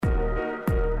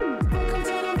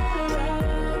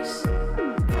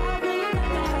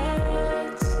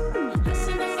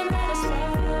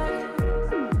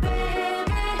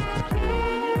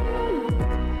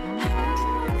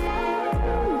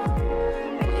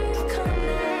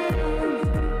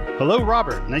Hello,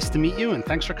 Robert. Nice to meet you, and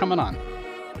thanks for coming on.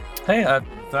 Hey,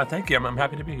 thank you. I'm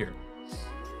happy to be here.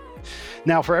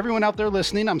 Now, for everyone out there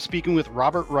listening, I'm speaking with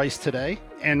Robert Rice today,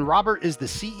 and Robert is the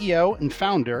CEO and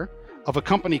founder of a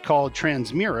company called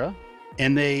Transmira,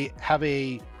 and they have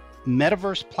a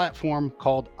metaverse platform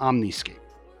called Omniscape.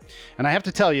 And I have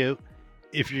to tell you,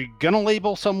 if you're going to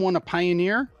label someone a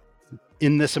pioneer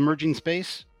in this emerging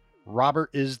space,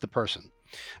 Robert is the person.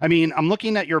 I mean, I'm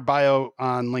looking at your bio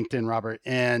on LinkedIn, Robert,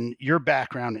 and your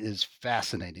background is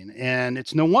fascinating. And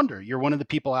it's no wonder you're one of the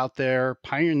people out there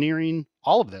pioneering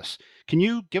all of this. Can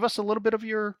you give us a little bit of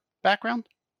your background?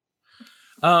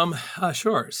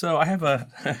 Sure. So I have I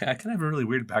kind of have a really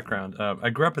weird background. I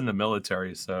grew up in the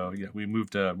military, so yeah, we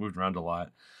moved around a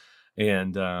lot.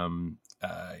 And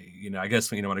I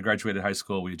guess when I graduated high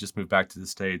school, we just moved back to the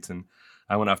States, and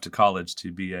I went off to college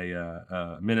to be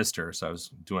a minister. So I was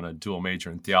doing a dual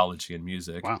major in theology and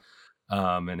music. Wow.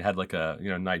 And had like a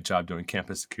night job doing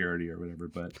campus security or whatever.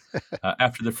 But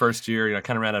after the first year, I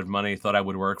kind of ran out of money. Thought I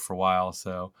would work for a while,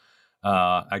 so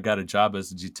I got a job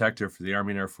as a detective for the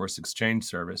Army and Air Force Exchange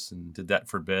Service, and did that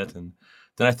for a bit. And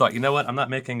then I thought, you know what, I'm not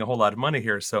making a whole lot of money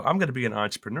here, so I'm going to be an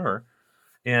entrepreneur.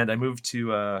 And I moved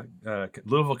to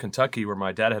Louisville, Kentucky, where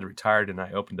my dad had retired, and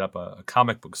I opened up a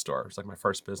comic book store. It was like my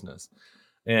first business.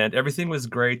 And everything was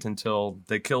great until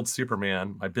they killed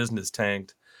Superman. My business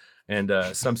tanked. And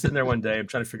so I'm sitting there one day, I'm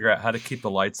trying to figure out how to keep the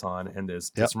lights on. And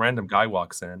this random guy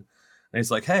walks in, and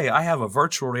he's like, "Hey, I have a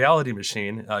virtual reality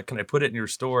machine. Can I put it in your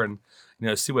store and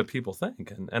see what people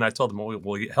think?" And I told him,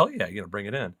 well, hell yeah, bring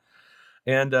it in.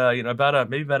 And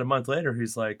maybe about a month later,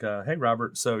 he's like, "Hey,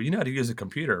 Robert, so you know how to use a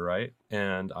computer, right?"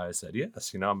 And I said,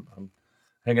 "Yes. I'm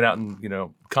hanging out in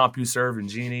CompuServe and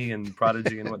Genie and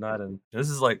Prodigy and whatnot." And this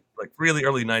is like really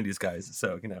early '90s guys,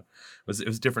 so it was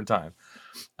a different time.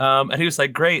 And he was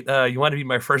like, "Great, you want to be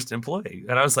my first employee?"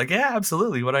 And I was like, "Yeah,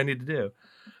 absolutely. What do I need to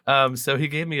do?" So he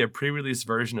gave me a pre-release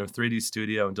version of 3D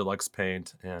Studio and Deluxe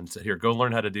Paint, and said, "Here, go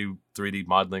learn how to do 3D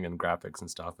modeling and graphics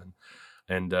and stuff."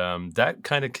 And that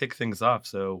kind of kicked things off.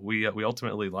 So we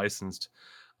ultimately licensed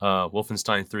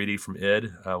Wolfenstein 3D from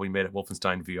id. We made it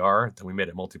Wolfenstein VR. Then we made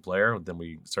it multiplayer. Then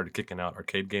we started kicking out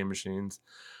arcade game machines,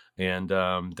 and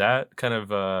that kind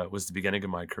of was the beginning of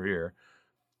my career.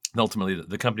 And ultimately,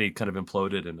 the company kind of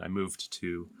imploded, and I moved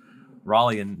to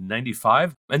Raleigh in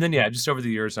 '95. And then, just over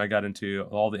the years, I got into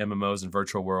all the MMOs and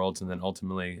virtual worlds. And then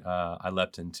ultimately, I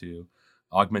leapt into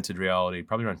augmented reality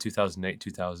probably around 2008,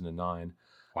 2009.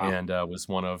 Wow. And was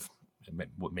one of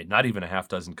not even a half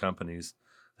dozen companies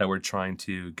that were trying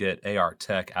to get AR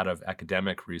tech out of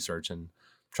academic research and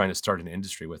trying to start an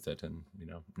industry with it. And,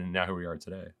 and now here we are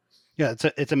today. Yeah,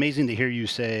 it's amazing to hear you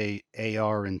say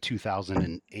AR in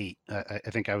 2008. I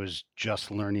think I was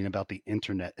just learning about the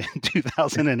internet in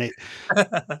 2008.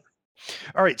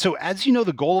 All right. So, as you know,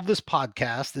 the goal of this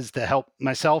podcast is to help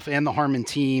myself and the Harman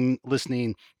team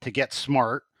listening to get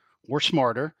smart or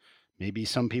smarter. Maybe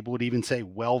some people would even say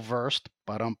well-versed,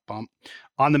 on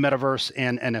the metaverse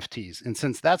and NFTs. And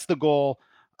since that's the goal,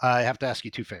 I have to ask you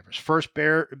two favors. First,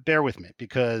 bear with me,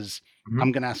 because Mhm.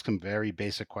 I'm going to ask some very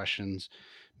basic questions,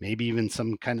 maybe even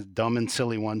some kind of dumb and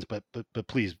silly ones, but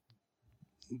please,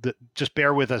 just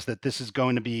bear with us that this is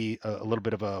going to be a little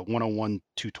bit of a 101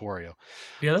 tutorial.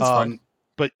 Yeah, that's fine.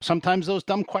 But sometimes those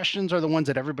dumb questions are the ones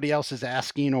that everybody else is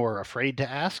asking or afraid to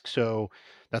ask. So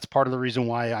that's part of the reason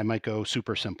why I might go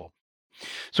super simple.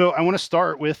 So I want to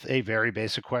start with a very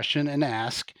basic question and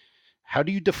ask, how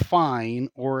do you define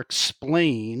or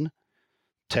explain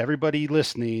to everybody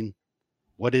listening,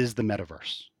 what is the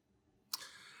metaverse?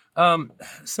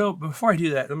 So before I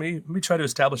do that, let me try to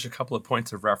establish a couple of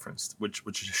points of reference, which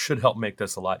should help make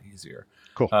this a lot easier.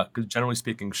 Cool. Because generally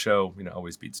speaking, show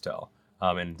always beats tell,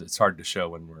 and it's hard to show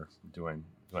when we're doing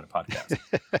a podcast.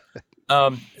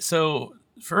 So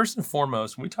first and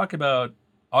foremost, when we talk about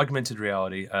augmented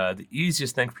reality, the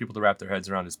easiest thing for people to wrap their heads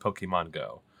around is Pokemon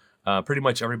Go. Pretty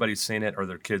much everybody's seen it, or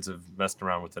their kids have messed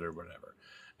around with it, or whatever,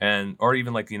 or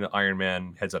even like Iron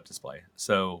Man heads-up display.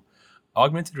 So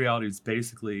augmented reality is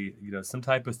basically some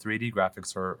type of 3D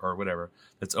graphics or whatever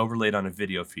that's overlaid on a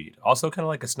video feed. Also, kind of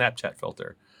like a Snapchat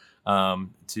filter,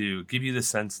 to give you the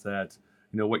sense that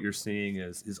what you're seeing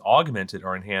is augmented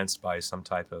or enhanced by some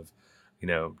type of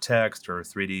text or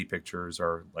 3D pictures,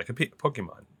 or like a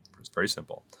Pokemon. It's very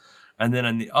simple. And then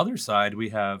on the other side, we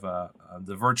have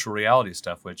the virtual reality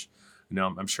stuff, which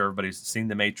I'm sure everybody's seen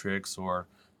The Matrix, or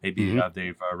maybe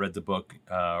they've read the book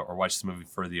or watched the movie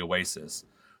for The Oasis.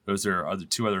 Those are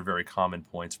two other very common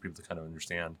points for people to kind of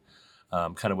understand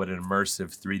kind of what an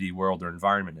immersive 3D world or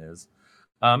environment is.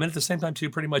 And at the same time, too,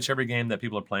 pretty much every game that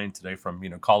people are playing today, from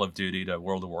Call of Duty to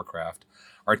World of Warcraft,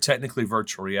 are technically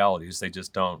virtual realities. They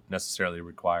just don't necessarily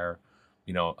require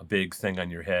a big thing on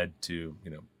your head to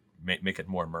make it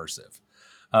more immersive.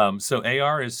 So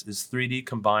AR is 3D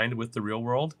combined with the real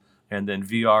world, and then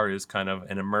VR is kind of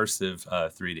an immersive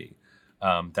 3D.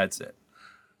 That's it.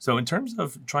 So in terms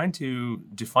of trying to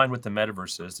define what the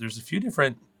metaverse is, there's a few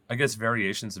different, I guess,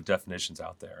 variations of definitions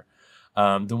out there.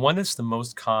 The one that's the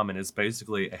most common is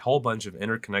basically a whole bunch of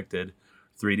interconnected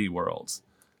 3D worlds.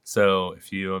 So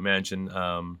if you imagine,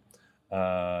 a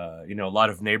lot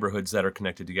of neighborhoods that are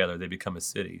connected together, they become a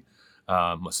city.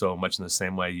 So much in the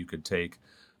same way, you could take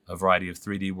a variety of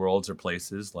 3D worlds or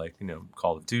places like,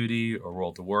 Call of Duty or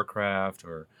World of Warcraft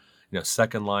or,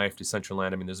 Second Life,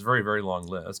 Decentraland. I mean, there's a very, very long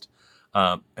list.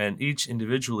 And each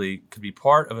individually could be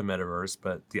part of a metaverse,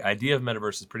 but the idea of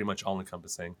metaverse is pretty much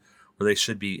all-encompassing, where they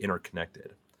should be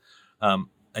interconnected.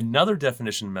 Another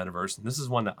definition of metaverse, and this is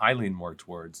one that I lean more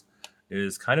towards,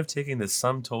 is kind of taking the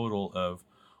sum total of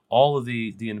all of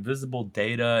the invisible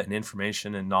data and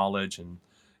information and knowledge and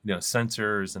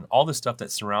sensors and all the stuff that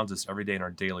surrounds us every day in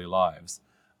our daily lives,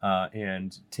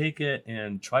 and take it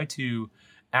and try to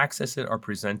access it or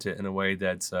present it in a way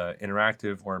that's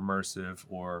interactive or immersive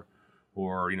or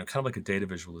kind of like a data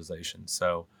visualization.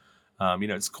 So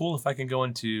it's cool if I can go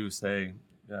into, say,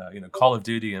 Call of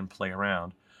Duty and play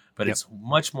around, but Yep. it's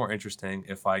much more interesting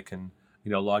if I can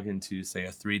log into, say,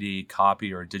 a 3D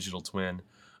copy or a digital twin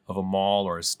of a mall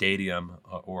or a stadium,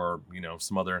 or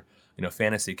some other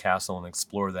fantasy castle, and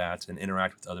explore that and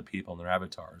interact with other people and their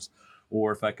avatars.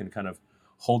 Or if I can kind of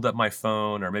hold up my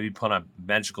phone or maybe put on a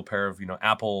magical pair of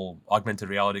Apple augmented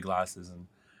reality glasses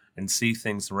and see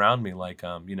things around me, like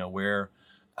where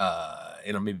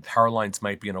maybe power lines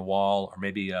might be in a wall, or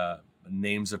maybe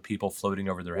names of people floating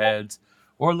over their heads,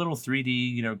 or little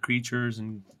 3D creatures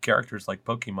and characters like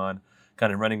Pokemon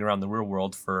kind of running around the real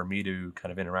world for me to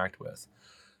kind of interact with.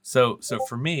 So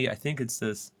for me, I think it's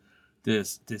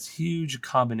this huge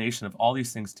combination of all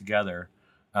these things together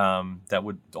that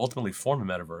would ultimately form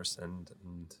a metaverse, and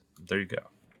there you go.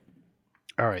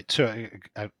 All right. So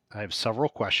I have several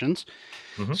questions.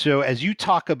 Mhm. So as you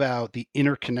talk about the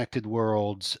interconnected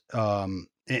worlds, and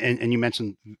you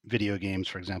mentioned video games,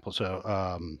 for example, so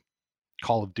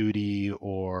Call of Duty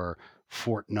or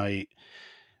Fortnite,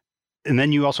 and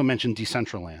then you also mentioned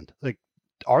Decentraland. Like,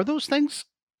 are those things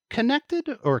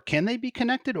connected, or can they be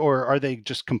connected, or are they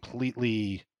just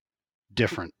completely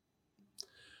different?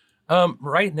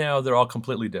 Right now, they're all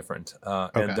completely different,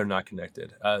 and Okay. they're not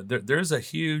connected. There's a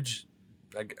huge,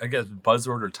 I guess,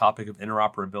 buzzword or topic of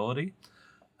interoperability.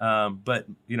 But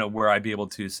where I'd be able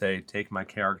to, say, take my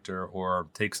character or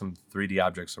take some 3D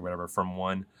objects or whatever from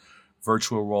one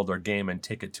virtual world or game and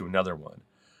take it to another one.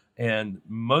 And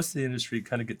most of the industry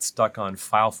kind of gets stuck on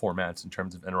file formats in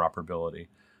terms of interoperability.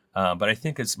 But I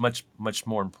think it's much, much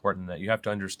more important that you have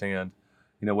to understand,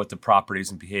 what the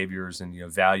properties and behaviors and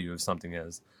value of something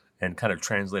is, and kind of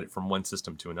translate it from one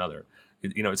system to another.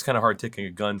 It's kind of hard taking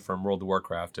a gun from World of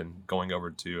Warcraft and going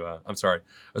over to,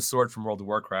 a sword from World of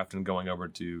Warcraft and going over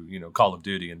to, Call of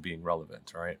Duty and being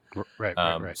relevant, right?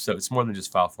 Right. So it's more than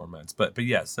just file formats. But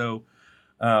yeah, so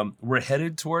we're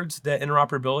headed towards that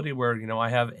interoperability where, I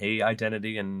have a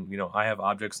identity and, I have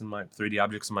objects in my 3D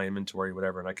objects in my inventory,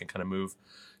 whatever, and I can kind of move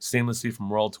seamlessly from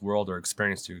world to world or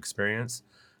experience to experience.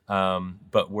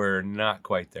 But we're not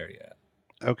quite there yet.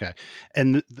 Okay.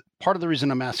 And part of the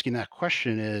reason I'm asking that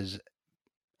question is,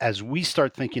 as we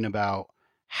start thinking about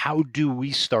how do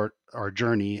we start our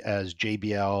journey as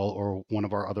JBL or one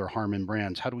of our other Harman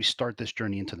brands, how do we start this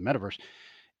journey into the metaverse?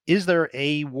 Is there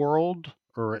a world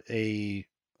or a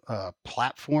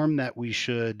platform that we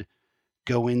should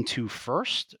go into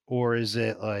first, or is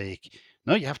it like,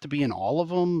 no, you have to be in all of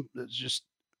them? It's just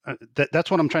that's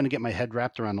what I'm trying to get my head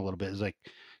wrapped around a little bit. Is like,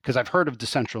 because I've heard of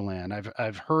Decentraland,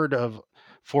 I've heard of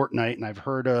Fortnite, and I've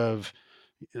heard of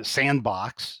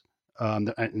Sandbox.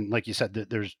 And like you said,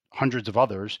 there's hundreds of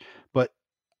others, but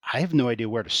I have no idea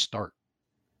where to start.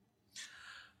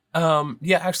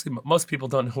 Yeah, actually, most people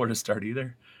don't know where to start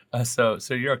either. So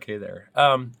you're okay there.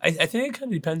 I think it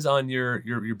kind of depends on your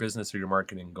business or your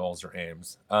marketing goals or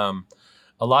aims. A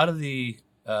lot of the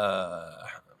uh,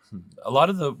 a lot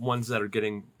of the ones that are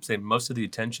getting, say, most of the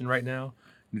attention right now,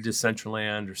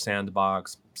 Decentraland or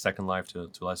Sandbox, Second Life to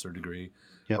a lesser degree,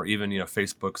 Yep. or even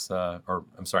Facebook's or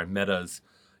I'm sorry, Meta's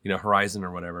Horizon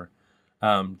or whatever,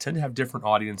 tend to have different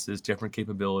audiences, different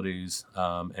capabilities,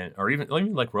 and or even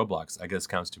like Roblox, I guess,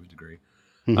 counts to a degree.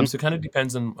 Hmm. So it kind of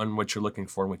depends on what you're looking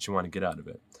for and what you want to get out of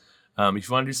it. If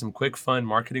you want to do some quick, fun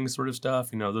marketing sort of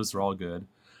stuff, those are all good.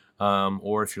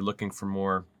 Or if you're looking for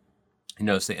more,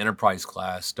 say enterprise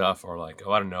class stuff, or like,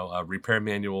 oh, I don't know, a repair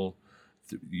manual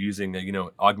using,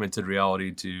 augmented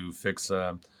reality to fix,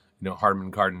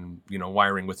 Harman Kardon,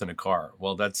 wiring within a car.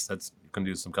 Well, that's you can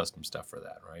do some custom stuff for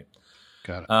that, right?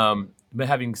 Got it. But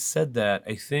having said that,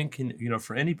 I think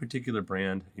for any particular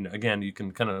brand, again, you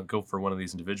can kind of go for one of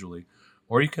these individually,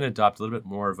 or you can adopt a little bit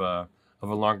more of a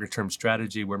longer term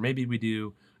strategy where maybe we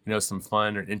do some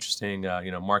fun or interesting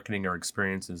marketing or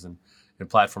experiences in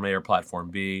platform A or platform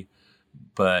B,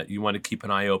 but you want to keep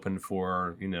an eye open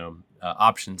for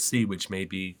option C, which may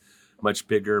be much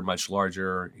bigger, much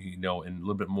larger, and a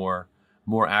little bit more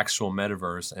actual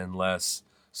metaverse and less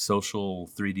social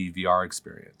 3D VR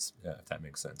experience, if that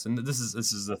makes sense. And this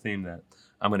is a theme that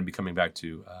I'm going to be coming back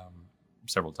to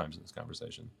several times in this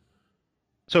conversation.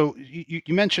 So you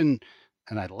mentioned,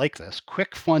 and I like this,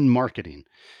 quick, fun marketing.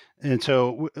 And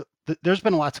so there's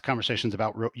been lots of conversations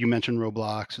about, you mentioned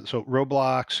Roblox. So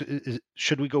Roblox,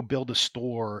 should we go build a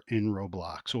store in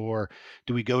Roblox, or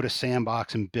do we go to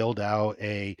Sandbox and build out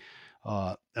a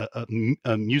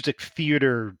music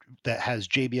theater that has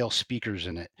JBL speakers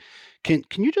in it? Can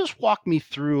you just walk me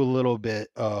through a little bit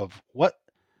of what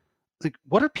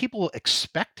are people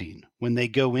expecting when they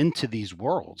go into these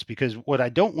worlds? Because what I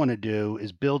don't want to do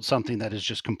is build something that is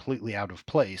just completely out of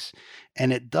place.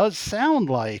 And it does sound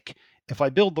like if I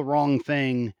build the wrong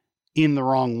thing in the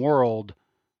wrong world,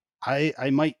 I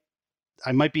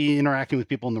I might be interacting with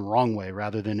people in the wrong way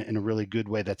rather than in a really good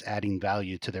way that's adding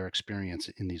value to their experience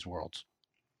in these worlds.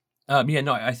 Yeah,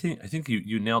 no, I think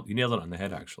you nailed it on the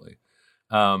head actually.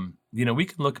 We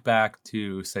can look back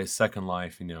to say Second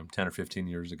Life, 10 or 15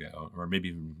 years ago, or maybe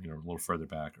even a little further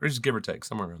back, or just give or take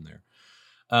somewhere around there.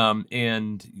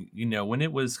 And when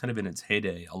it was kind of in its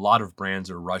heyday, a lot of brands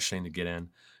are rushing to get in,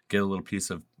 get a little piece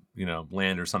of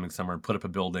land or something somewhere, and put up a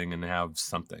building and have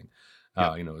something,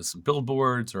 Yep. some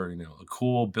billboards or a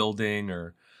cool building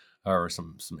or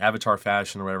some avatar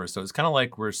fashion or whatever. So it's kind of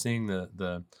like we're seeing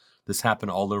the this happen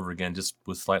all over again, just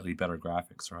with slightly better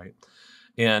graphics, right?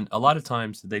 And a lot of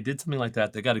times they did something like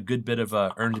that. They got a good bit of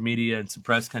earned media and some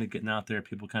press kind of getting out there,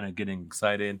 people kind of getting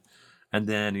excited. And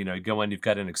then, you go in, you've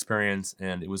got an experience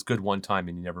and it was good one time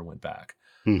and you never went back.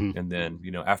 Hmm. And then,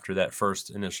 after that first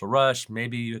initial rush,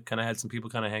 maybe you kind of had some people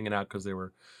kind of hanging out because they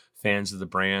were fans of the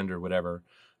brand or whatever.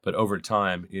 But over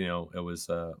time, it was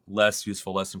less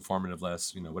useful, less informative,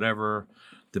 less, whatever.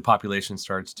 The population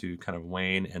starts to kind of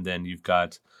wane. And then you've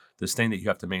got this thing that you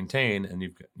have to maintain. And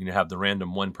have the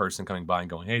random one person coming by and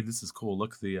going, hey, this is cool.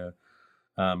 Look, the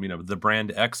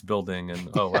brand X building. And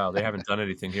oh, wow, they haven't done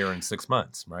anything here in 6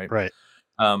 months. Right. Right.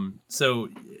 So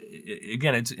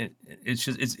again,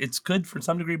 it's good for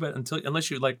some degree, but unless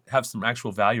you like have some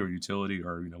actual value or utility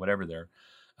or whatever there,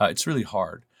 it's really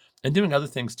hard. And doing other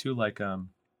things too, like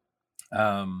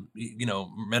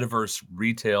metaverse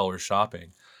retail or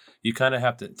shopping, you kind of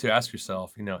have to ask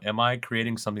yourself, am I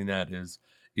creating something that is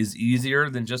easier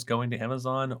than just going to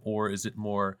Amazon, or is it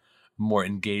more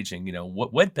engaging?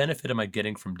 What benefit am I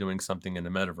getting from doing something in the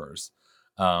metaverse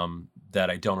that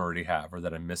I don't already have or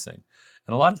that I'm missing?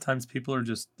 And a lot of times people they're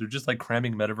just like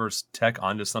cramming metaverse tech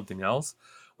onto something else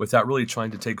without really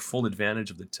trying to take full advantage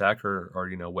of the tech or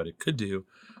what it could do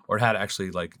or how to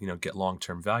actually like, get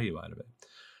long-term value out of it.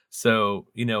 So,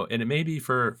 and it may be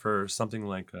for something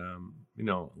like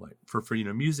like for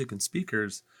music and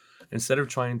speakers, instead of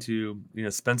trying to,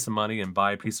 spend some money and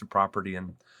buy a piece of property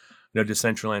in,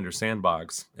 Decentraland or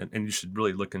Sandbox, and you should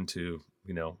really look into,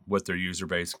 what their user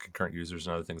base, concurrent users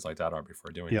and other things like that are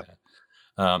before doing Yep.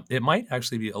 that. It might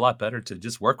actually be a lot better to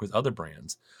just work with other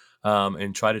brands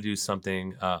and try to do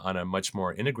something on a much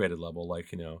more integrated level.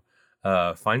 Like,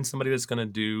 find somebody that's going to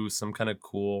do some kind of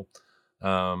cool,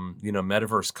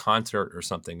 metaverse concert or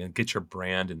something and get your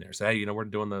brand in there. Say, hey, we're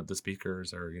doing the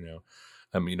speakers or,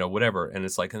 whatever. And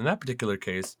it's like in that particular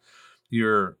case,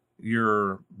 the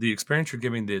experience you're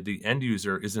giving the end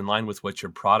user is in line with what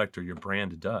your product or your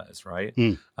brand does, right?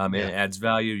 Mm. And Yeah. it adds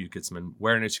value. You get some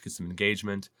awareness, you get some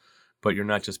engagement, but you're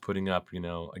not just putting up,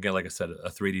 again, like I said,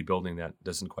 a 3D building that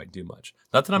doesn't quite do much.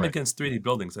 Not that I'm Right. against 3D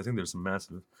buildings. I think there's some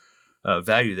massive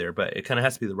value there, but it kind of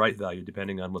has to be the right value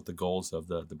depending on what the goals of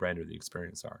the brand or the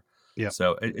experience are. Yep.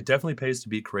 So it definitely pays to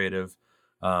be creative.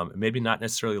 Maybe not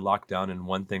necessarily locked down in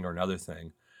one thing or another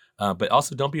thing, but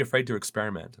also don't be afraid to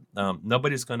experiment.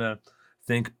 Nobody's going to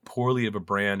think poorly of a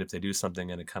brand if they do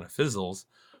something and it kind of fizzles.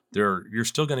 You're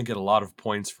still going to get a lot of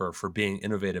points for being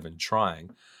innovative and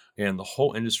trying. And the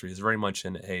whole industry is very much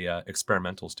in a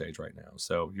experimental stage right now.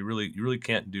 So you really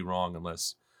can't do wrong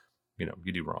unless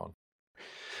you do wrong.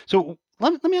 So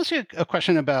let me ask you a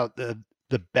question about the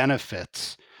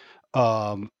benefits.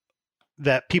 Um,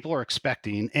 that people are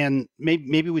expecting, and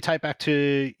maybe we tie it back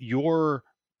to your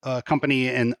company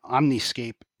and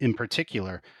Omniscape in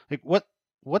particular. Like,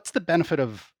 what's the benefit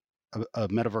of a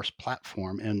metaverse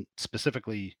platform, and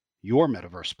specifically your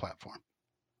metaverse platform?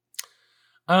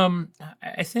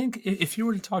 I think if you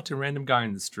were to talk to a random guy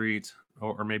in the street,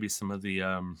 or maybe some of the,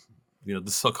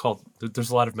 the so-called, there's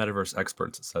a lot of metaverse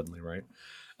experts suddenly, right?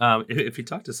 If you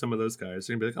talk to some of those guys,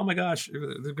 they're gonna be like, "Oh my gosh,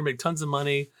 they're gonna make tons of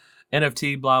money,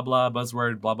 NFT, blah blah,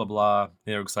 buzzword, blah blah blah,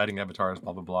 exciting avatars,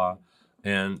 blah blah blah,"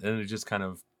 and it just kind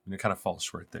of falls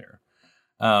short there.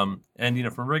 And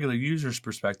from a regular user's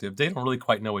perspective, they don't really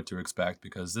quite know what to expect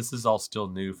because this is all still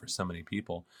new for so many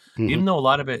people. Hmm. Even though a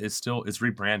lot of it is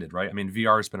rebranded, right? I mean,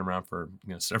 VR has been around for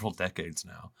several decades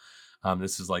now.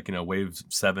 This is like wave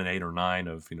 7, 8, or 9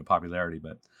 of popularity,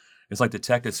 but it's like the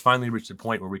tech has finally reached a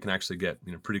point where we can actually get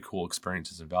pretty cool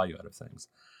experiences and value out of things.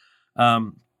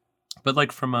 Um, but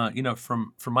like from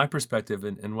from my perspective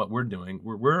and what we're doing,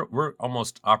 we're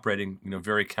almost operating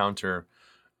very counter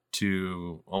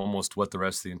to almost what the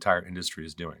rest of the entire industry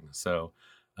is doing. So,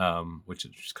 which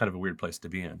is just kind of a weird place to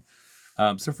be in.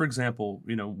 So, for example,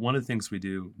 one of the things we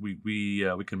do,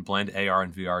 we can blend AR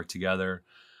and VR together.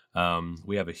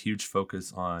 We have a huge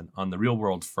focus on the real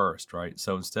world first, right?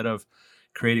 So instead of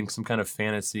creating some kind of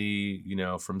fantasy,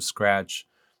 from scratch,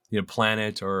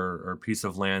 planet or piece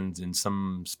of land in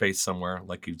some space somewhere,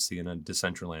 like you'd see in a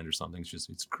Decentraland or something.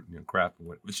 It's crap.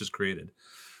 It's just created.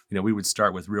 We would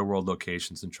start with real world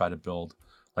locations and try to build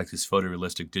like these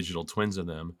photorealistic digital twins of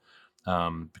them.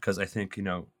 Because I think,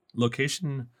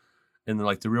 location in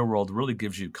the real world really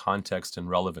gives you context and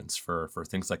relevance for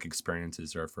things like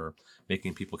experiences or for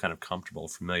making people kind of comfortable,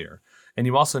 familiar. And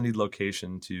you also need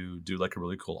location to do like a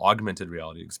really cool augmented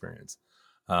reality experience.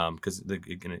 Because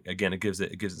again, it gives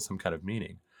it some kind of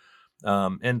meaning.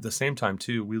 And at the same time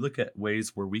too, we look at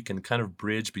ways where we can kind of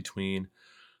bridge between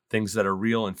things that are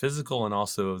real and physical and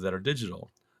also that are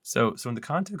digital. So in the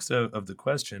context of the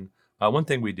question, one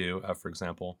thing we do, for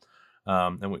example,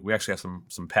 and we actually have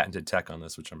some patented tech on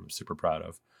this, which I'm super proud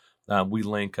of. We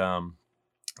link,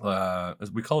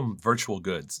 we call them virtual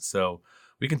goods. So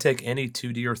we can take any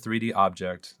 2D or 3D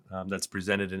object that's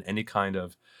presented in any kind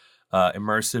of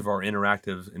immersive or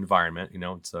interactive environment.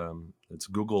 It's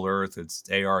Google Earth, it's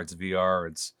AR, it's VR,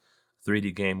 it's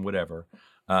 3D game, whatever.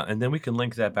 And then we can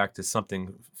link that back to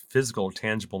something physical or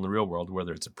tangible in the real world,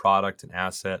 whether it's a product, an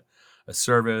asset, a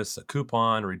service, a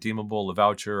coupon, a redeemable, a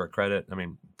voucher, a credit. I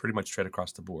mean, pretty much straight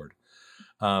across the board.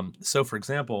 So, for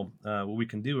example, what we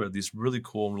can do are these really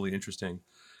cool and really interesting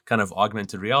kind of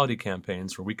augmented reality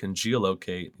campaigns where we can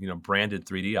geolocate, branded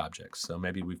 3D objects. So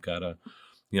maybe we've got a,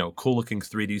 cool looking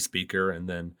 3D speaker, and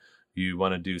then you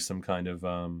want to do some kind of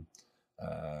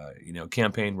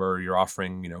campaign where you're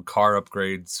offering, car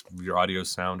upgrades, your audio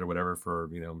sound or whatever for,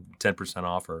 10%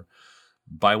 off, or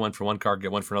buy one for one car,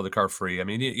 get one for another car free. I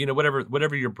mean,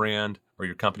 whatever your brand or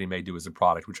your company may do as a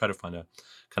product, we try to find a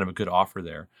kind of a good offer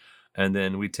there. And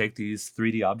then we take these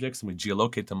 3D objects and we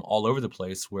geolocate them all over the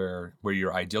place where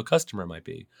your ideal customer might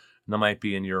be. And that might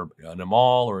be in a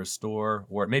mall or a store,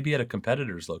 or it may be at a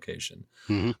competitor's location.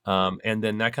 Hmm. And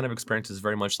then that kind of experience is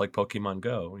very much like Pokemon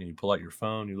Go. You pull out your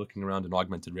phone, you're looking around in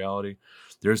augmented reality.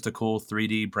 There's the cool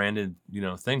 3D branded,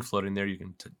 thing floating there. You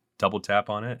can double tap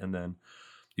on it, and then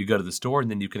you go to the store,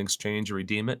 and then you can exchange or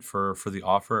redeem it for the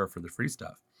offer or for the free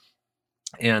stuff.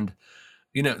 And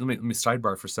let me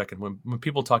sidebar for a second. When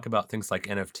people talk about things like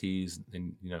NFTs,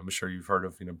 and I'm sure you've heard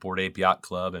of Bored Ape Yacht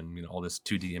Club and all this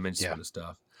 2D image Yeah. sort of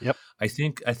stuff. Yep. I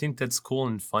think that's cool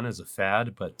and fun as a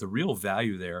fad, but the real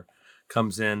value there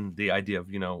comes in the idea of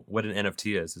what an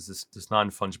NFT is this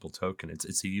non-fungible token.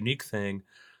 It's a unique thing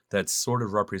that's sort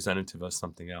of representative of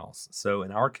something else. So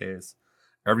in our case,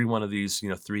 every one of these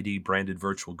 3D branded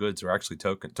virtual goods are actually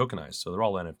tokenized, so they're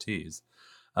all NFTs.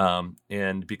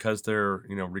 And because they're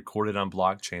recorded on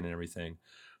blockchain and everything,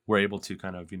 we're able to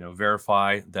kind of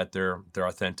verify that they're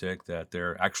authentic, that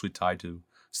they're actually tied to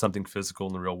something physical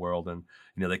in the real world, and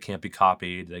they can't be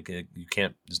copied.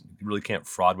 You really can't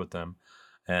fraud with them,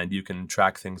 and you can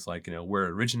track things like where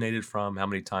it originated from, how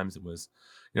many times it was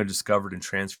discovered and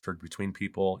transferred between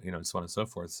people, and so on and so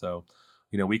forth. So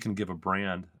we can give a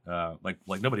brand like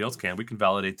nobody else can. We can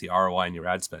validate the ROI in your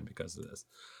ad spend because of this.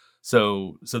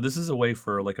 So this is a way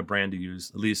for like a brand to use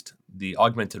at least the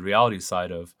augmented reality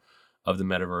side of the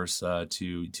metaverse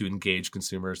to engage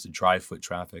consumers, to drive foot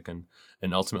traffic,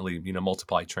 and ultimately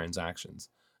multiply transactions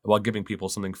while giving people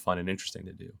something fun and interesting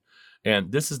to do.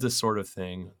 And this is the sort of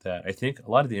thing that I think a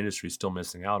lot of the industry is still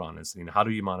missing out on. Is how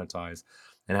do you monetize,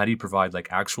 and how do you provide like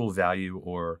actual value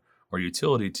or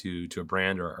utility to a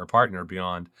brand or partner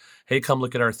beyond, hey, come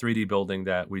look at our 3D building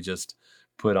that we just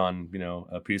put on,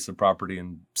 a piece of property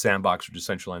in Sandbox or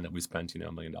Decentraland that we spent,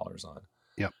 $1 million on.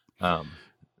 Yep. Does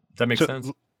that make So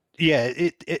sense? yeah,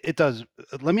 it does.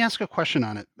 Let me ask a question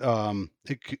on it.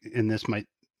 And this might,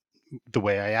 the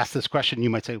way I asked this question, you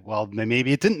might say, well,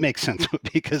 maybe it didn't make sense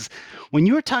because when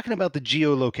you were talking about the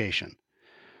geolocation,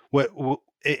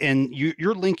 and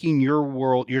you're linking your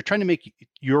world, you're trying to make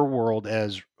your world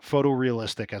as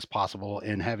photorealistic as possible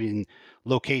and having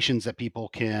locations that people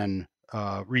can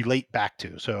relate back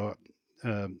to. So,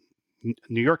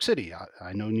 New York City,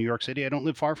 I know New York City. I don't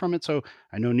live far from it, so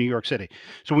I know New York City.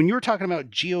 So when you were talking about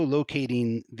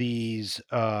geolocating these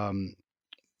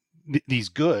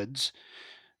goods,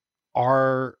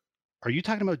 are you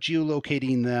talking about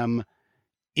geolocating them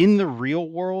in the real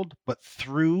world, but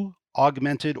through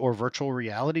augmented or virtual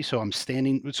reality? So I'm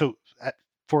standing. So,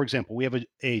 for example, we have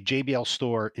a JBL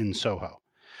store in Soho.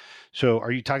 So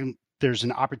are you talking? There's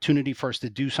an opportunity for us to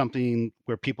do something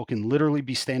where people can literally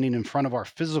be standing in front of our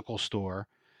physical store,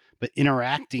 but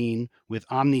interacting with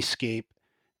Omniscape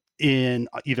in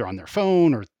either on their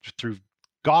phone or through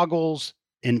goggles,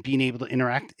 and being able to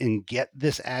interact and get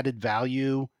this added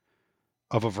value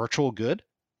of a virtual good?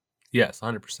 Yes,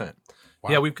 100%.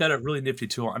 Yeah, Wow. we've got a really nifty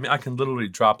tool. I mean, I can literally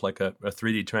drop like a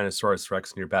 3D Tyrannosaurus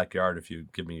Rex in your backyard if you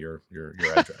give me your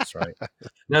address, right?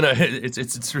 No, no,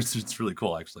 it's really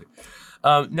cool actually.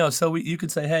 No, so you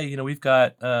could say, hey, we've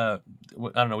got I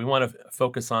don't know, we want to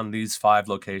focus on these 5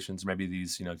 locations, maybe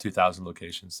these 2,000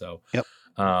 locations. So Yep.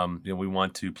 we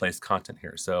want to place content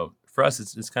here. So for us,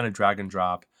 it's kind of drag and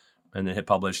drop, and then hit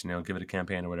publish. Give it a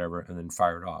campaign or whatever, and then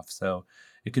fire it off. So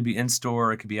it could be in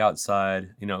store, it could be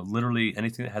outside. Literally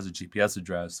anything that has a GPS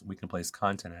address, we can place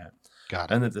content at.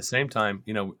 Got it. And at the same time,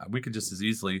 we could just as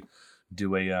easily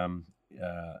do a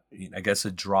I guess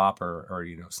a drop or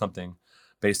something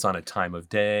based on a time of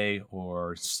day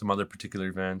or some other particular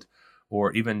event,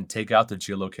 or even take out the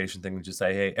geolocation thing and just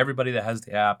say, hey, everybody that has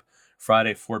the app,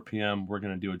 Friday 4 p.m. we're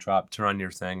going to do a drop, turn on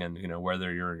your thing, and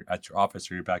whether you're at your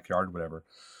office or your backyard or whatever.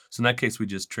 So in that case, we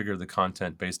just trigger the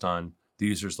content based on the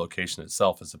user's location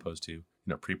itself, as opposed to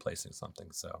pre-placing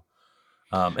something. So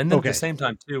and then at the Okay. same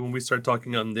time too, when we start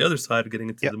talking on the other side, getting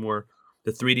into Yep.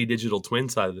 the 3D digital twin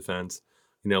side of the fence,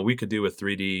 we could do a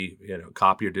 3D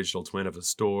copy or digital twin of a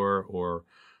store or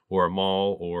a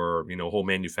mall or a whole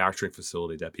manufacturing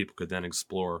facility that people could then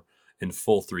explore in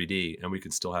full 3D, and we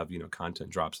could still have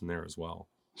content drops in there as well.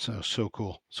 So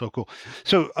cool. So cool.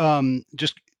 So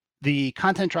just the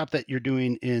content drop that you're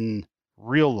doing in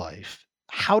real life,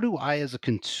 how do I as a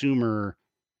consumer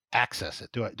access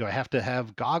it? Do I have to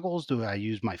have goggles? Do I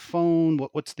use my phone?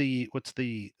 What's the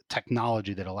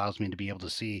technology that allows me to be able to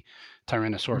see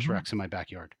Tyrannosaurus hmm Rex in my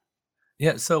backyard?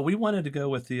 Yeah, so we wanted to go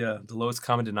with the lowest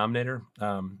common denominator.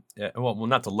 Well,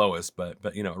 not the lowest, but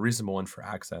a reasonable one for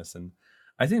access. And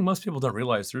I think most people don't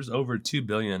realize there's over 2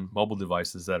 billion mobile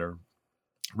devices that are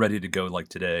ready to go like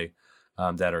today,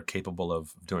 that are capable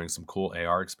of doing some cool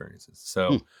AR experiences.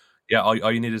 Hmm. So yeah,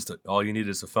 all you need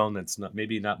is a phone that's not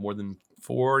more than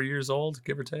 4 years old,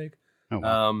 give or take, Oh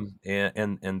wow.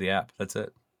 and the app. That's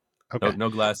it. Okay. No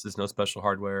glasses, no special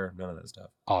hardware, none of that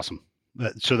stuff. Awesome.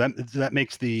 So that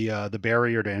makes the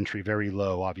barrier to entry very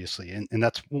low, obviously,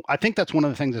 and I think that's one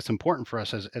of the things that's important for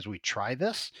us as we try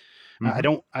this. I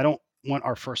hmm don't want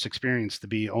our first experience to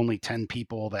be only 10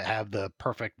 people that have the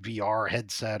perfect VR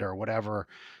headset or whatever.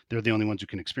 They're the only ones who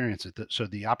can experience it. So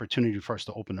the opportunity for us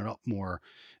to open it up more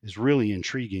is really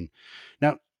intriguing.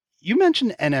 Now, you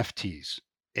mentioned NFTs,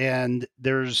 and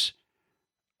there's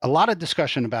a lot of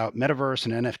discussion about metaverse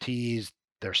and NFTs.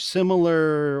 They're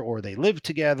similar or they live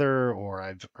together, or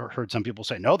I've heard some people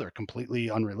say, no, they're completely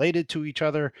unrelated to each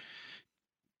other.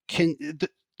 The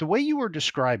way you were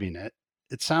describing it,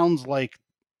 it sounds like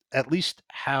at least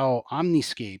how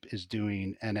Omniscape is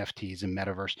doing NFTs and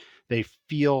metaverse, they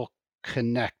feel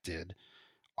connected.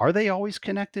 Are they always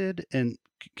connected? And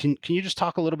can you just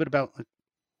talk a little bit about,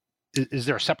 is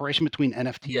there a separation between Yeah.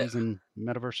 NFTs and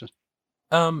metaverses?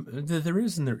 There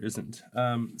is and there isn't.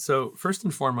 So first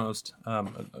and foremost,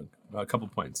 a couple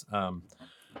points.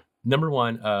 Number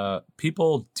one,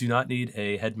 people do not need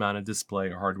a head-mounted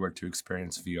display or hardware to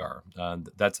experience VR.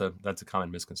 That's a common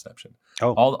misconception.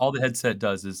 Oh, All the headset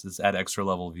does is add extra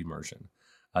level of immersion.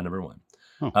 Number one.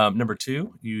 oh, Number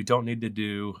two, you don't need to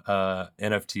do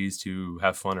NFTs to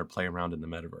have fun or play around in the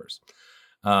metaverse.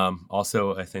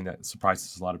 Also, I think that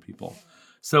surprises a lot of people.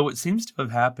 So what seems to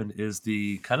have happened is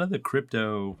the kind of the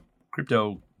crypto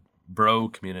bro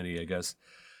community, I guess,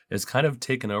 has kind of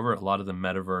taken over a lot of the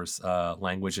metaverse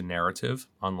language and narrative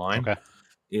online. okay.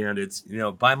 And it's,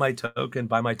 buy my token,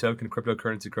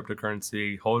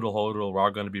 cryptocurrency, hodl, we're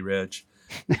all going to be rich,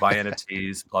 buy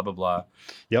NFTs, blah, blah, blah.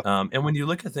 Yep. And when you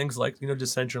look at things like,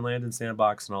 Decentraland and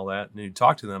Sandbox and all that, and you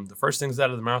talk to them, the first things out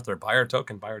of their mouth are buy our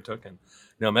token.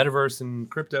 Metaverse and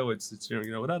crypto, it's da,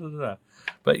 da, da, da.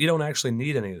 But you don't actually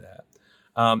need any of that.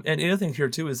 And the other thing here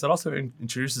too is that also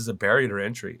introduces a barrier to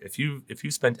entry. If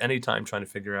you spent any time trying to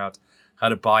figure out how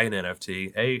to buy an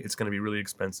NFT, A, it's going to be really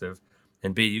expensive,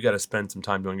 and B, you got to spend some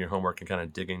time doing your homework and kind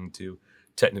of digging into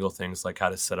technical things like how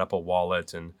to set up a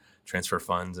wallet and transfer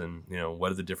funds, and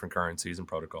what are the different currencies and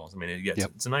protocols. I mean,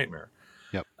 it's a nightmare.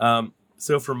 Yep.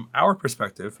 So from our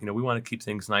perspective, we want to keep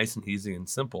things nice and easy and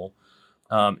simple.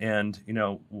 And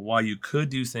while you could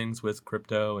do things with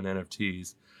crypto and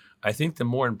NFTs, I think the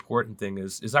more important thing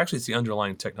is actually it's the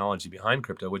underlying technology behind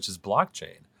crypto, which is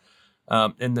blockchain.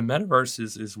 And the metaverse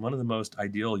is one of the most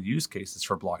ideal use cases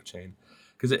for blockchain,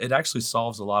 because it actually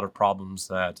solves a lot of problems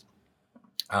that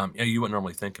you wouldn't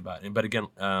normally think about. But again,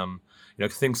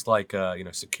 things like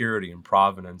security and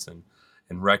provenance and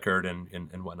record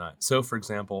and whatnot. So, for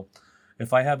example,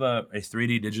 if I have a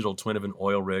 3D digital twin of an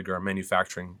oil rig or a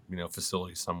manufacturing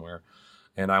facility somewhere,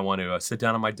 and I want to sit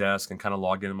down at my desk and kind of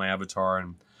log into my avatar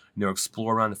and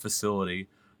explore around the facility,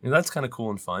 that's kind of cool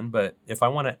and fun. But if I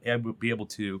want to be able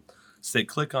to say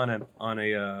click on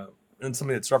something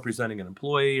that's representing an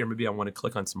employee, or maybe I want to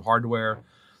click on some hardware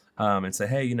and say,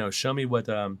 hey, show me what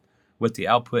the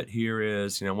output here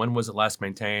is. When was it last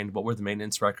maintained? What were the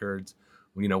maintenance records?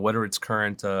 What are its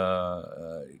current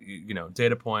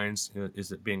data points?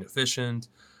 Is it being efficient?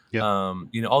 Yep.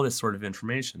 All this sort of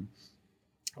information.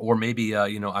 Or maybe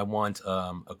I want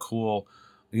a cool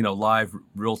live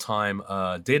real-time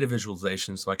data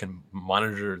visualization so I can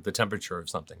monitor the temperature of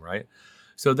something, right?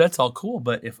 So that's all cool,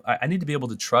 but if I need to be able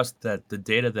to trust that the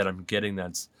data that I'm getting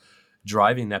that's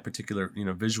driving that particular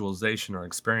visualization or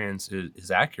experience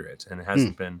is accurate, and it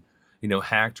hasn't been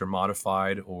hacked or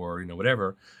modified or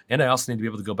whatever. And I also need to be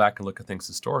able to go back and look at things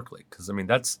historically, because I mean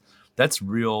that's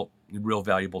real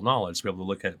valuable knowledge to be able to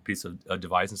look at a piece of a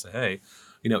device and say, hey,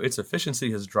 its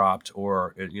efficiency has dropped,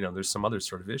 or there's some other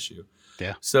sort of issue.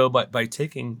 Yeah. So by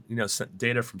taking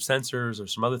data from sensors or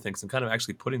some other things and kind of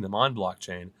actually putting them on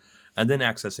blockchain, and then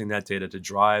accessing that data to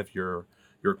drive your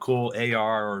cool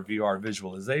AR or VR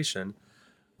visualization,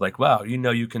 like, wow,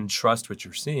 you can trust what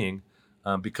you're seeing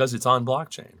because it's on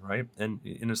blockchain, right? And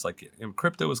it's like,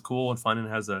 crypto is cool and fun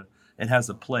and has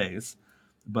a place,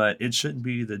 but it shouldn't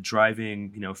be the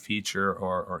driving feature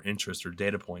or interest or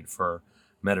data point for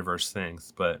metaverse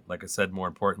things. But like I said, more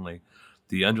importantly,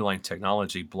 the underlying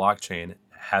technology, blockchain,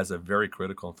 has a very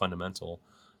critical and fundamental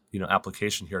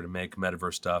application here to make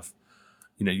metaverse stuff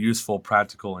useful,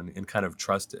 practical, and kind of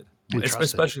trusted.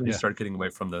 Especially when you start getting away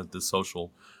from the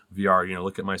social VR,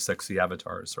 look at my sexy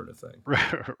avatar sort of thing.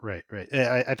 Right.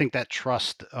 I think that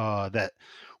trust, that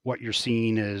what you're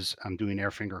seeing is, I'm doing air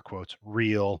finger quotes,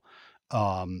 real.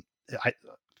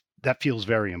 That feels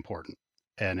very important.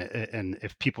 And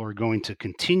if people are going to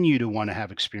continue to want to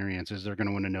have experiences, they're going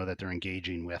to want to know that they're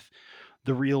engaging with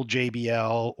the real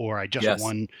JBL, or I just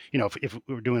won. If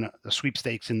we're doing a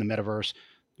sweepstakes in the metaverse,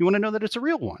 you want to know that it's a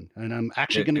real one, and I'm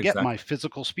actually going to get my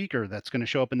physical speaker that's going to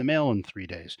show up in the mail in 3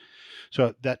 days.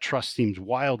 So that trust seems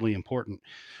wildly important.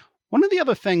 One of the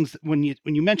other things, when you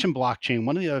mention blockchain,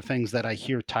 one of the other things that I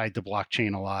hear tied to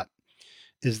blockchain a lot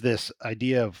is this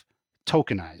idea of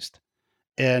tokenized.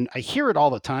 And I hear it all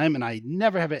the time, and I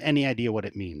never have any idea what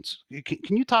it means.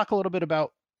 Can you talk a little bit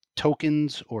about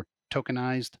tokens or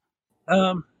tokenized?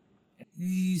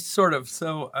 Sort of.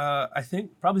 So I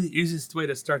think probably the easiest way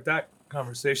to start that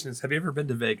conversation is, have you ever been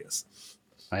to Vegas?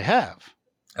 I have.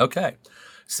 Okay.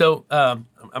 So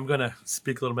I'm going to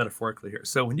speak a little metaphorically here.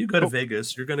 So when you go to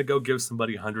Vegas, you're going to go give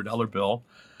somebody $100 bill.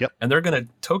 Yep. And they're going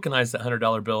to tokenize that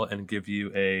 $100 bill and give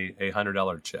you a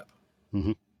 $100 chip.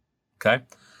 Mm-hmm. Okay.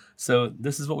 So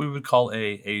this is what we would call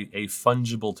a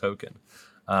fungible token.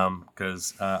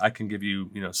 Because I can give you,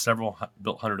 several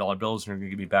 $100 bills, and you're going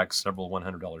to give me back several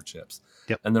 $100 chips.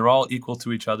 Yep. And they're all equal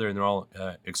to each other, and they're all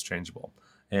exchangeable.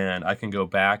 And I can go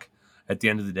back at the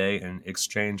end of the day and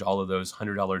exchange all of those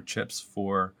 $100 chips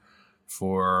for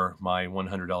my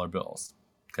 $100 bills.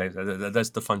 Okay, that's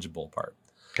the fungible part.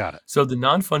 Got it. So the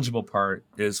non-fungible part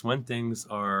is when things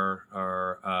are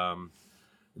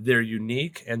they're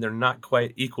unique and they're not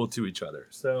quite equal to each other.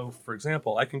 So, for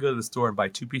example, I can go to the store and buy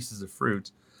 2 pieces of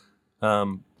fruit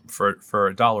for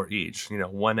 $1 each.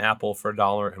 One apple for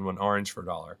 $1 and one orange for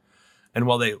 $1. And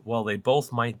while they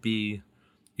both might be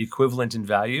equivalent in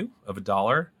value of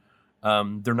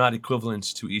 $1, they're not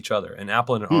equivalent to each other. An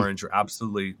apple and an orange are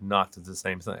absolutely not the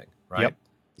same thing, right? Yep.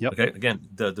 Yep. Okay. Again,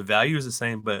 the value is the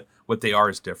same, but what they are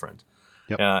is different.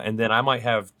 Yep. And then I might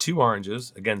have two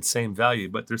oranges, again, same value,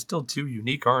 but there's still two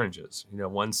unique oranges.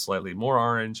 One's slightly more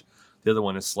orange, the other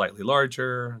one is slightly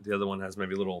larger, the other one has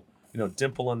maybe a little,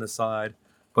 dimple on the side,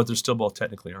 but they're still both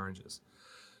technically oranges.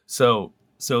 So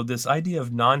this idea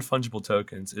of non-fungible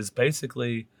tokens is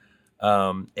basically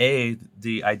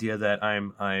the idea that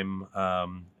I'm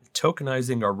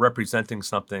tokenizing or representing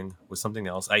something with something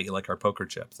else, i.e., like our poker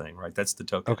chip thing, right? That's the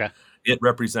token. Okay. It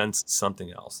represents something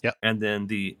else. Yep. And then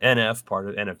the NF part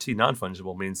of NFT,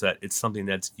 non-fungible, means that it's something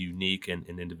that's unique and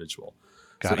individual.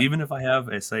 Got it. Even if I have,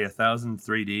 say, 1,000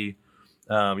 3D,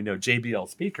 JBL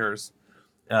speakers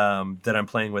that I'm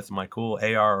playing with in my cool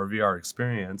AR or VR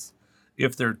experience,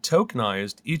 if they're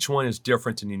tokenized, each one is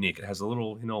different and unique. It has a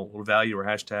little, little value or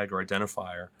hashtag or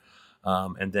identifier.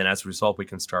 And then as a result, we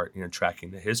can start,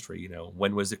 tracking the history.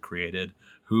 When was it created?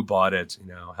 Who bought it?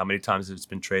 How many times it's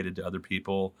been traded to other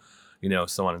people?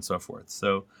 So on and so forth.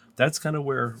 So that's kind of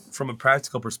where, from a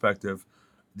practical perspective,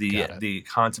 the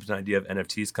concept and idea of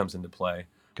NFTs comes into play.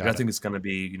 I think it's going to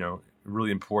be,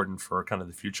 really important for kind of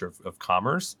the future of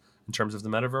commerce in terms of the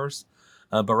metaverse.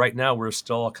 But right now, we're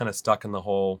still kind of stuck in the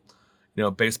whole,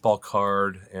 baseball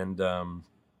card and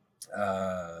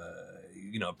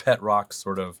pet rock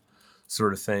sort of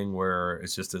thing where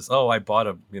it's just this, I bought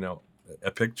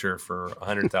a picture for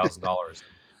 $100,000.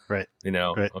 Right.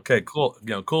 Right. Okay, cool.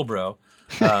 Cool, bro.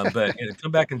 But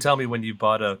come back and tell me when you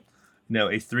bought a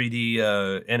 3D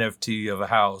NFT of a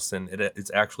house and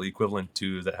it's actually equivalent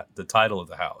to the title of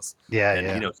the house. Yeah.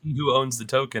 And he who owns the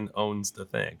token owns the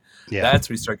thing. Yeah. That's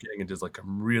where we start getting into like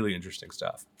really interesting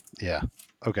stuff. Yeah.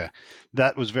 Okay.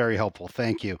 That was very helpful.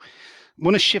 Thank you. I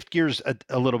want to shift gears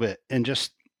a little bit and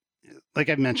just, like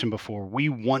I've mentioned before, we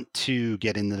want to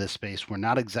get into this space. We're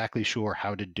not exactly sure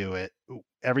how to do it.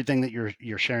 Everything that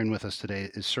you're sharing with us today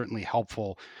is certainly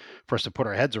helpful for us to put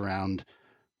our heads around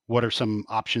what are some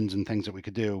options and things that we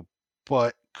could do.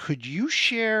 But could you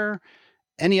share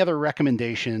any other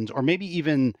recommendations or maybe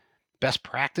even best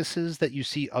practices that you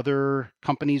see other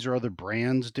companies or other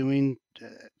brands doing,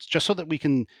 just so that we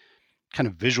can kind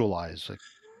of visualize, like,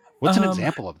 what's an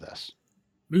example of this?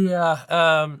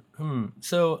 Yeah.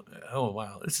 So, oh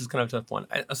wow, this is kind of a tough one.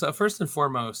 So first and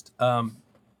foremost,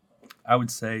 I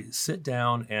would say sit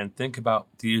down and think about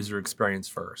the user experience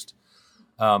first.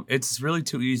 It's really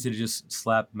too easy to just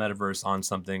slap metaverse on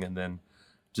something and then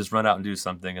just run out and do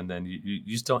something, and then you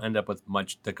just don't end up with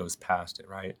much that goes past it,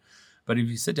 right? But if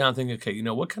you sit down and think, okay,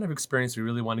 what kind of experience we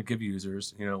really want to give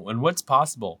users, and what's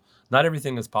possible. Not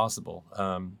everything is possible,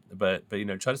 but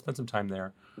try to spend some time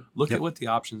there. Look at what the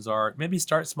options are. Maybe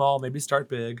start small, maybe start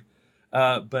big,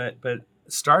 but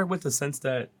start with the sense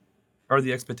that, or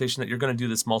the expectation that you're going to do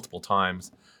this multiple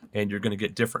times, and you're going to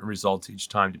get different results each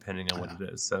time depending on what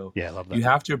it is. So I love that. You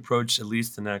have to approach at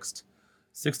least the next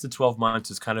 6 to 12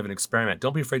 months as kind of an experiment.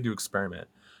 Don't be afraid to experiment.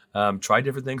 Try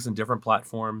different things in different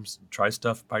platforms. Try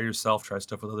stuff by yourself. Try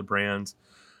stuff with other brands.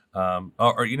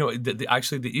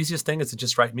 Actually, the easiest thing is to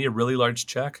just write me a really large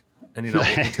check, and we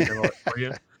can take care of it for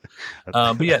you.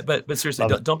 But seriously,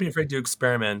 don't be afraid to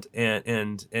experiment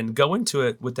and go into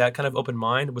it with that kind of open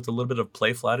mind, with a little bit of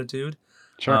playful attitude.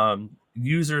 Sure.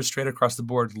 Users straight across the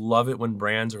board love it when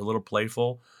brands are a little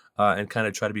playful and kind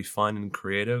of try to be fun and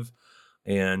creative.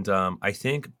 And I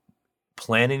think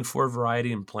planning for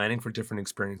variety and planning for different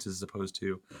experiences, as opposed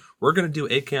to, we're going to do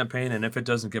a campaign, and if it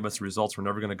doesn't give us results, we're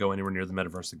never going to go anywhere near the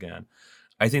metaverse again.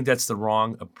 I think that's the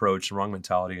wrong approach, the wrong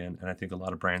mentality, and I think a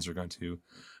lot of brands are going to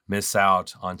miss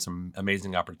out on some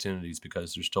amazing opportunities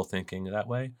because they're still thinking that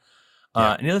way.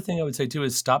 And the other thing I would say too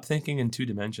is stop thinking in two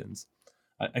dimensions.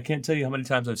 I can't tell you how many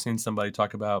times I've seen somebody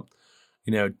talk about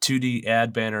 2D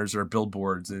ad banners or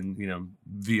billboards in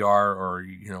VR or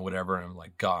whatever, and I'm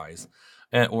like, guys.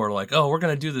 Or like, we're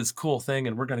going to do this cool thing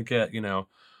and we're going to get,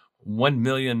 1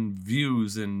 million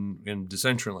views in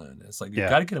Decentraland. It's like, you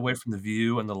got to get away from the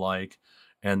view and the like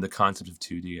and the concept of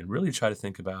 2D and really try to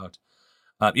think about,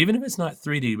 even if it's not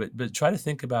 3D, but try to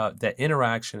think about that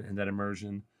interaction and that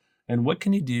immersion and what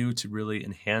can you do to really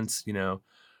enhance, the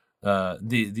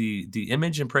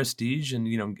image and prestige and,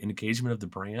 engagement of the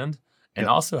brand. And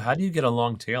also, how do you get a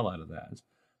long tail out of that?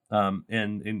 I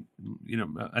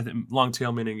think long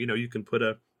tail meaning, you can put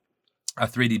a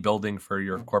 3D building for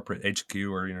your corporate HQ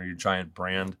or, your giant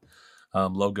brand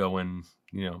logo in,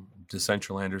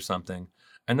 Decentraland or something.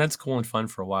 And that's cool and fun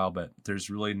for a while, but there's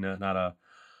really not a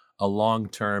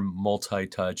long-term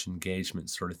multi-touch engagement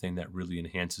sort of thing that really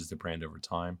enhances the brand over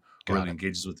time, or really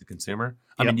engages with the consumer.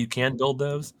 I mean, you can build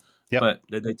those, but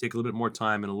they take a little bit more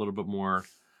time and a little bit more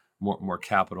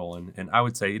capital. And I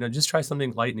would say, just try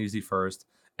something light and easy first.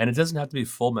 And it doesn't have to be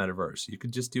full metaverse. You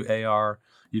could just do AR,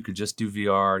 you could just do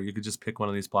VR, you could just pick one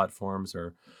of these platforms,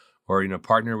 or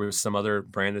partner with some other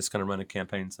brand that's going to run a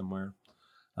campaign somewhere.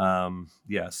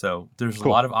 So there's a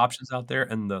lot of options out there,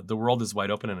 and the world is wide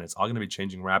open, and it's all going to be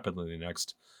changing rapidly in the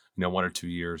next 1 or 2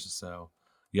 years. So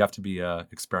you have to be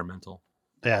experimental.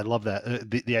 Yeah, I love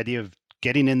that. The idea of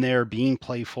getting in there, being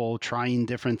playful, trying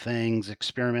different things,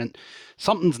 experiment.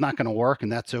 Something's not going to work,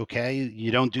 and that's okay. You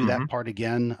don't do that part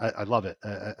again. I love it.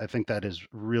 I think that is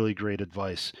really great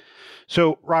advice.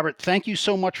 So, Robert, thank you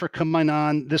so much for coming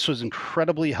on. This was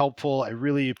incredibly helpful. I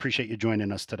really appreciate you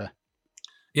joining us today.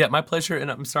 Yeah, my pleasure. And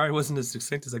I'm sorry I wasn't as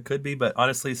succinct as I could be, but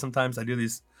honestly, sometimes I do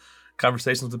these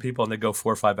conversations with people and they go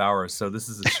 4 or 5 hours. So this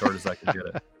is as short as I can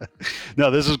get it. No,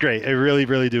 this is great. I really,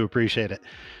 really do appreciate it.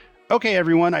 Okay,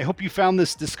 everyone, I hope you found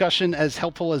this discussion as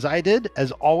helpful as I did.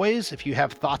 As always, if you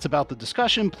have thoughts about the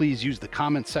discussion, please use the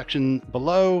comment section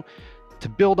below to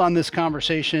build on this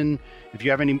conversation. If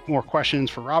you have any more questions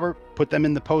for Robert, put them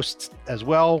in the posts as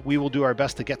well. We will do our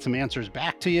best to get some answers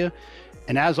back to you.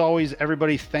 And as always,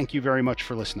 everybody, thank you very much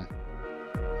for listening.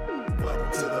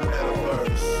 Welcome to the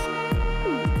metaverse.